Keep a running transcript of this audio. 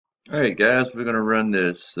Alright guys, we're going to run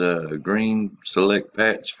this green select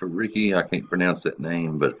patch for Ricky. I can't pronounce that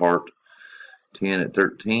name, but heart 10 at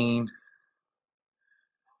 13.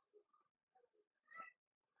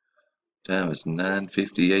 Time is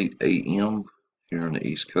 9:58 a.m. here on the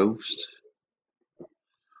East Coast.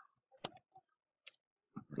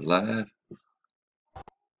 We're live.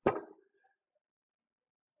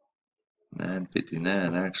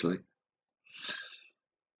 9:59 actually.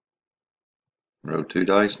 Roll 2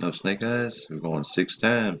 dice, no snake eyes. We're going 6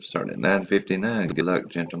 times, starting at 9:59. Good luck,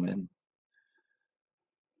 gentlemen.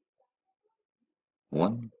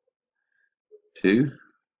 1, 2,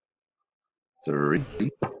 3,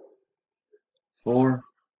 4.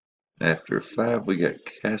 After 5, we got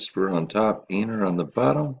Casper on top, Enter on the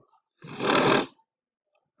bottom.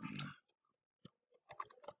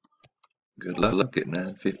 Good luck at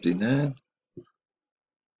 9:59.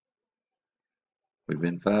 We've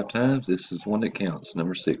been 5 times. This is one that counts.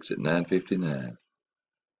 Number 6 at 9:59.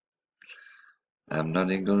 I'm not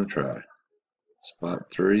even going to try. Spot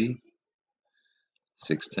 3.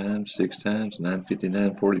 6 times, 6 times,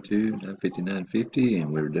 9:59:42, 9:59:50,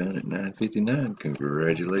 and we're done at 9:59.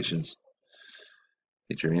 Congratulations.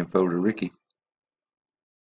 Get your info to Ricky.